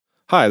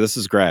Hi, this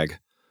is Greg.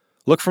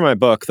 Look for my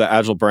book, The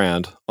Agile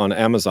Brand, on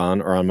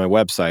Amazon or on my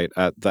website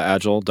at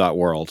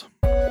theagile.world.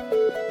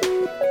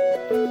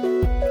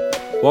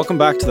 Welcome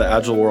back to the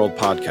Agile World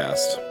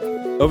podcast.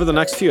 Over the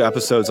next few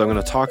episodes, I'm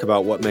going to talk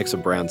about what makes a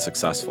brand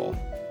successful.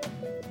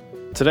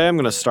 Today, I'm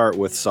going to start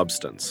with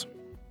substance.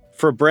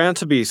 For a brand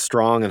to be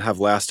strong and have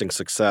lasting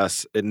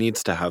success, it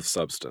needs to have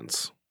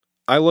substance.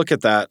 I look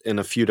at that in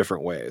a few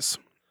different ways.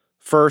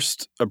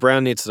 First, a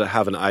brand needs to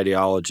have an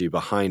ideology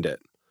behind it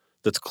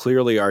that's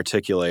clearly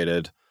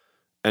articulated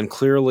and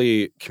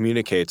clearly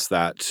communicates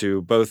that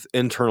to both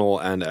internal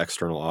and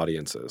external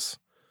audiences.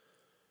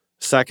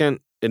 Second,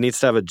 it needs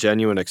to have a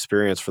genuine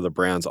experience for the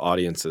brand's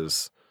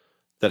audiences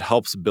that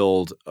helps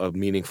build a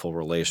meaningful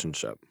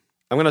relationship.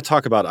 I'm going to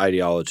talk about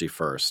ideology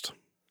first.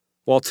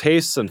 While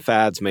tastes and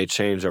fads may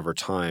change over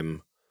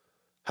time,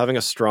 having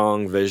a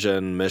strong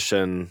vision,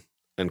 mission,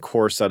 and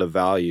core set of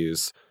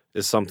values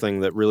is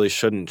something that really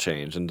shouldn't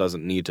change and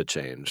doesn't need to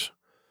change.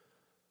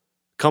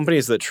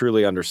 Companies that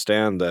truly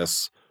understand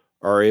this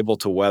are able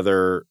to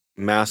weather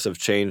massive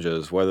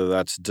changes, whether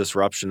that's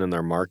disruption in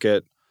their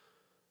market,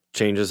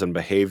 changes in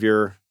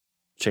behavior,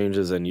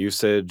 changes in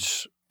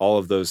usage, all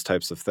of those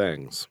types of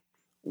things.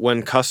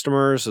 When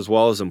customers as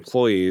well as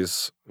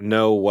employees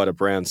know what a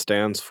brand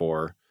stands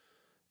for,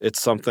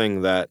 it's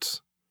something that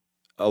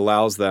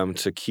allows them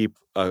to keep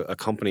a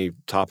company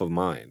top of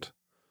mind.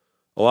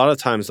 A lot of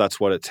times that's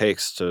what it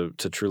takes to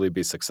truly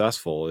be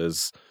successful,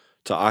 is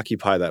to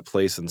occupy that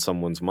place in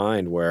someone's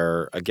mind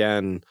where,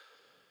 again,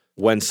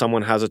 when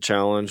someone has a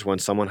challenge, when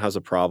someone has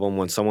a problem,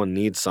 when someone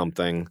needs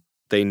something,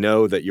 they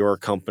know that your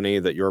company,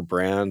 that your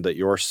brand, that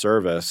your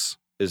service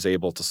is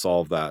able to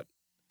solve that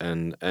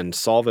and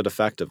solve it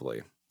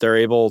effectively. They're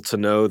able to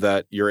know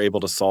that you're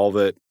able to solve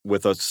it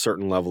with a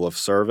certain level of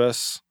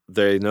service.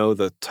 They know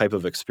the type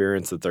of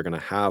experience that they're going to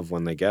have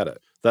when they get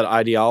it. That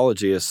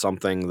ideology is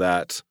something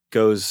that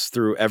goes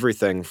through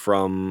everything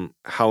from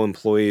how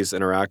employees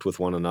interact with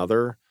one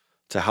another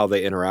to how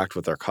they interact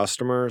with their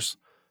customers,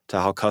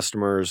 to how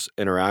customers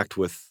interact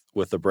with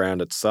the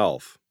brand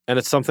itself. And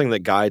it's something that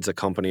guides a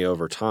company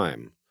over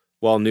time.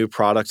 While new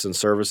products and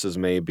services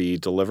may be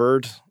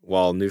delivered,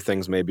 while new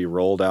things may be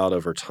rolled out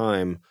over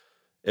time,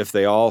 if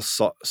they all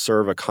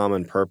serve a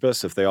common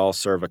purpose, if they all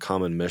serve a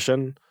common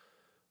mission,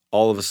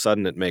 all of a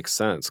sudden it makes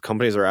sense.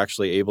 Companies are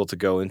actually able to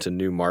go into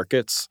new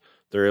markets.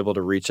 They're able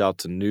to reach out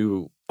to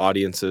new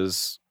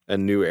audiences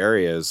and new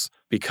areas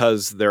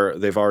because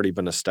they've already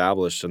been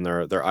established, and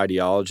their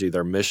ideology,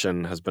 their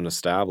mission has been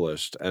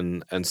established,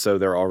 and so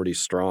they're already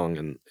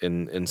strong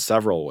in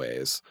several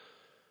ways.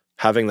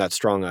 Having that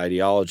strong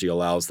ideology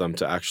allows them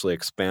to actually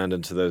expand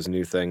into those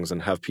new things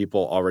and have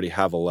people already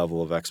have a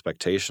level of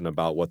expectation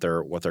about what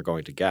they're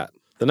going to get.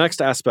 The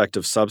next aspect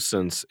of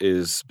substance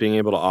is being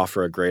able to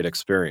offer a great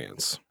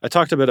experience. I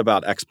talked a bit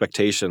about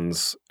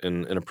expectations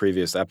in a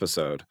previous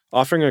episode.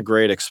 Offering a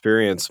great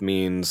experience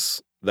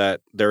means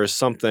that there is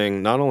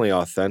something not only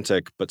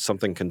authentic, but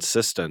something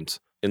consistent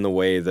in the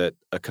way that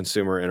a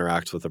consumer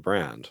interacts with a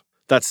brand.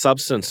 That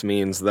substance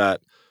means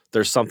that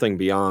there's something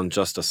beyond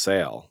just a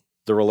sale.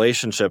 The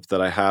relationship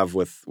that I have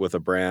with a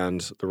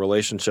brand, the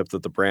relationship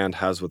that the brand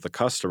has with the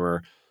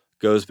customer,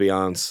 goes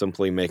beyond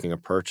simply making a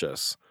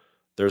purchase.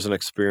 There's an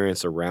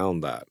experience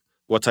around that.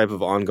 What type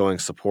of ongoing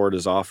support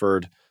is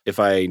offered? If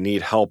I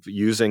need help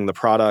using the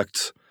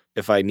product,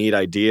 if I need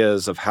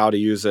ideas of how to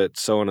use it,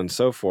 so on and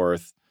so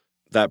forth,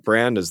 that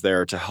brand is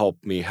there to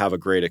help me have a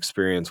great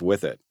experience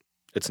with it.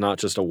 It's not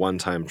just a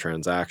one-time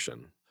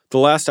transaction. The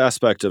last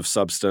aspect of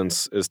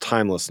substance is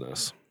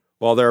timelessness.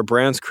 While there are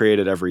brands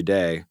created every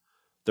day,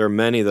 there are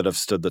many that have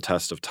stood the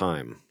test of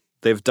time.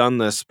 They've done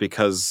this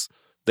because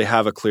they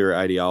have a clear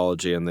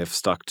ideology and they've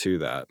stuck to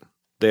that.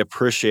 They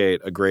appreciate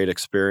a great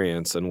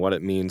experience and what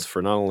it means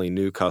for not only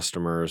new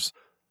customers,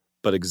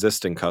 but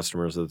existing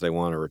customers that they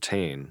want to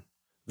retain.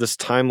 This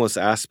timeless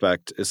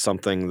aspect is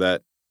something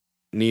that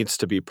needs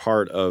to be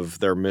part of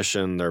their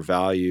mission, their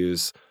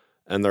values,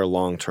 and their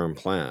long-term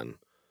plan.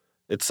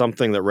 It's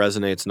something that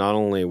resonates not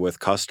only with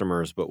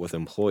customers, but with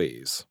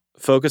employees.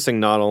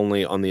 Focusing not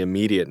only on the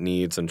immediate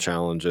needs and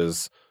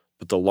challenges,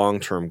 but the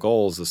long-term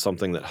goals is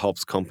something that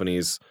helps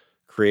companies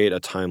create a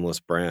timeless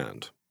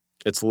brand.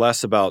 It's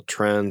less about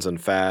trends and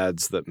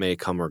fads that may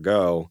come or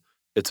go.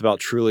 It's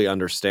about truly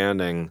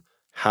understanding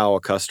how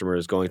a customer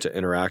is going to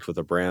interact with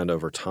a brand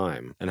over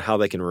time and how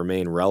they can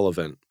remain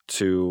relevant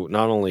to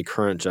not only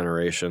current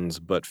generations,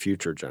 but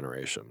future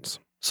generations.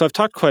 So I've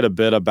talked quite a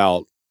bit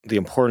about the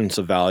importance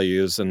of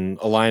values and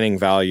aligning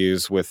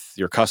values with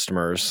your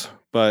customers,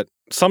 but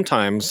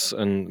sometimes,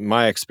 in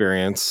my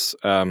experience,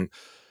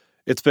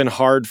 it's been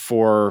hard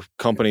for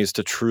companies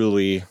to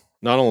truly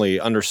not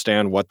only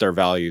understand what their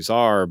values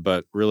are,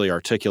 but really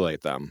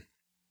articulate them.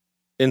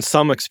 In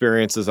some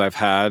experiences I've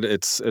had,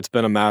 it's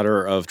been a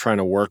matter of trying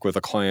to work with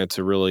a client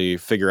to really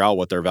figure out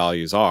what their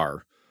values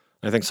are.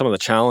 I think some of the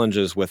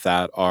challenges with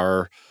that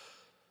are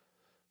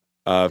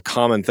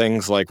common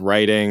things like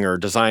writing or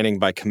designing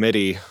by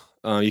committee.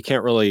 You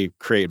can't really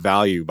create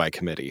value by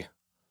committee.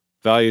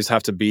 Values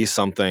have to be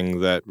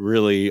something that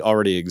really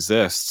already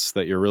exists,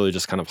 that you're really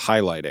just kind of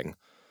highlighting.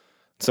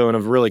 So in a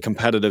really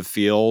competitive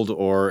field,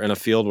 or in a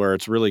field where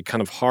it's really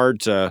kind of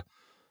hard to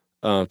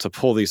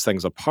pull these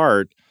things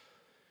apart,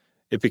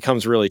 it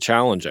becomes really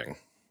challenging.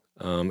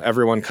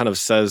 Everyone kind of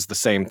says the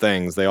same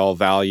things. They all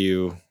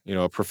value,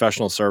 a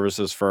professional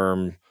services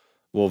firm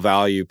will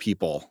value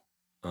people.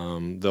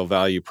 They'll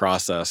value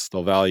process.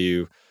 They'll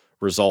value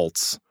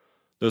results.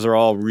 Those are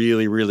all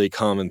really, really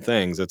common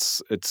things.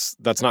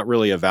 That's not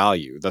really a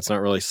value. That's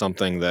not really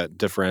something that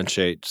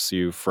differentiates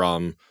you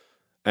from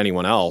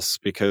anyone else,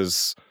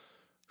 because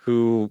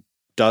who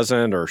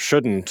doesn't or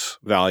shouldn't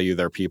value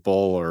their people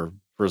or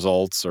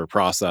results or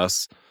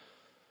process?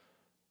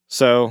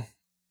 So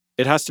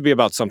it has to be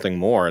about something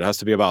more. It has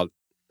to be about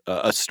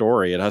a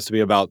story. It has to be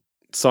about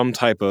some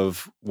type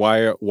of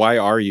why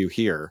are you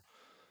here?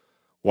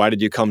 Why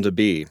did you come to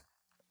be?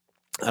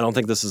 I don't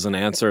think this is an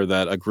answer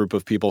that a group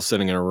of people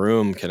sitting in a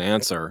room can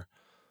answer.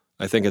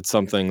 I think it's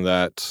something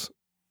that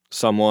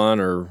someone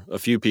or a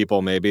few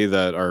people maybe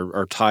that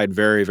are tied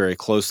very, very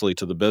closely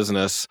to the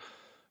business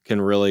can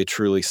really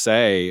truly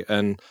say.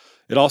 And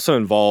it also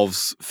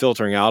involves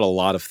filtering out a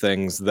lot of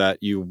things that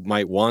you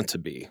might want to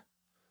be.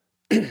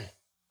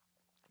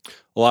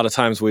 A lot of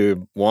times we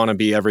want to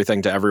be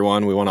everything to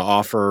everyone. We want to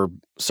offer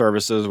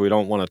services. We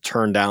don't want to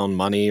turn down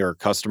money or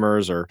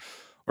customers or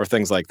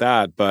things like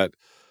that. But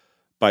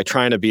by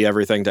trying to be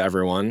everything to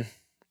everyone,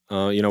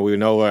 we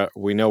know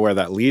where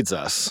that leads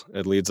us.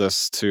 It leads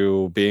us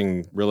to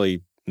being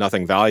really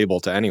nothing valuable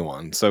to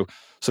anyone. So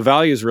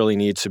values really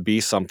need to be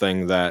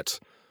something that,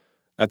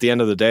 at the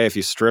end of the day, if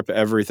you strip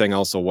everything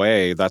else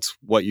away, that's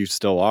what you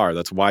still are.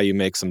 That's why you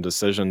make some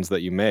decisions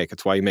that you make.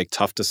 It's why you make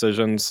tough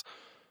decisions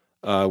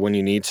when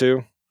you need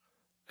to.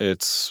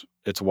 It's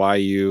why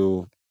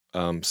you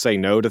say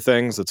no to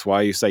things. It's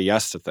why you say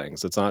yes to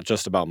things. It's not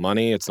just about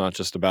money. It's not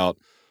just about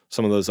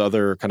some of those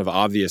other kind of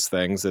obvious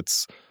things.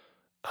 It's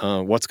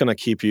what's going to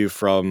keep you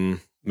from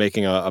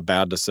making a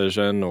bad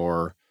decision,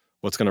 or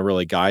what's going to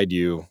really guide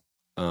you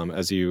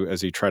as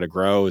you try to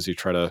grow, as you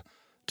try to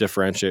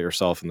differentiate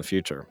yourself in the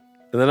future.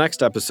 In the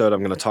next episode, I'm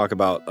going to talk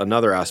about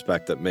another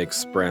aspect that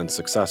makes brands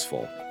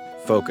successful: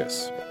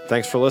 focus.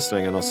 Thanks for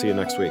listening, and I'll see you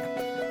next week.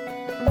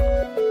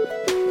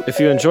 If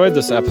you enjoyed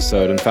this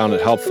episode and found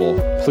it helpful,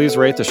 please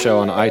rate the show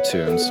on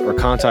iTunes or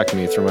contact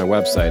me through my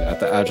website at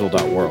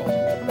theagile.world.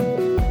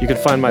 You can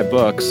find my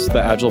books,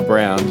 The Agile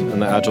Brand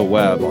and The Agile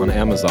Web, on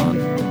Amazon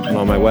and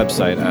on my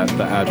website at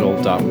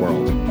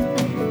theagile.world.